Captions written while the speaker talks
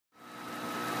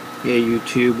Yeah,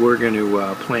 YouTube, we're going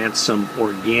to plant some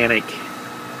organic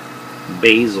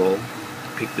basil.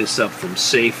 Pick this up from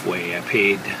Safeway. I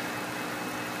paid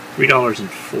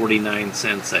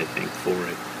 $3.49, I think, for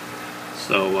it.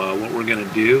 So what we're going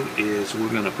to do is we're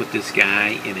going to put this guy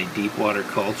in a deep water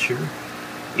culture,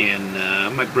 and I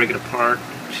might break it apart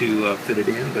to fit it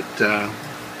in, but I'm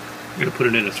going to put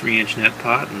it in a 3-inch net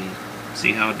pot and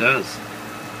see how it does.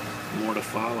 More to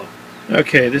follow.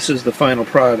 Okay, this is the final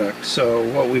product. So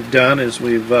what we've done is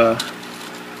we've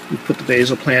put the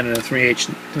basil plant in a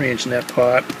 3-inch net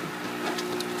pot,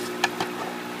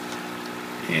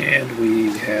 and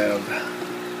we have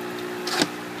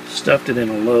stuffed it in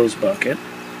a Lowe's bucket.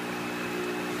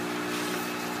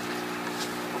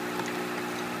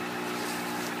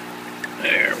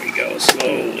 There we go,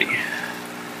 slowly.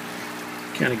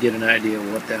 Kind of get an idea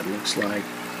of what that looks like.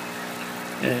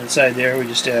 And inside there we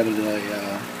just added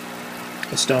a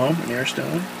stone, an air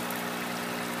stone,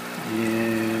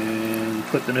 and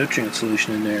put the nutrient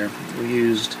solution in there. We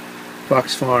used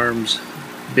Fox Farms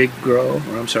Grow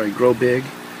Big,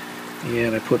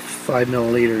 and I put 5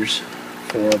 milliliters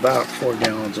for about 4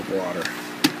 gallons of water.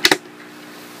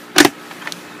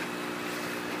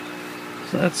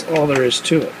 So that's all there is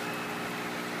to it.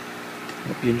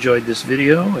 Hope you enjoyed this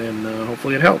video, and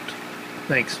hopefully it helped.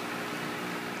 Thanks.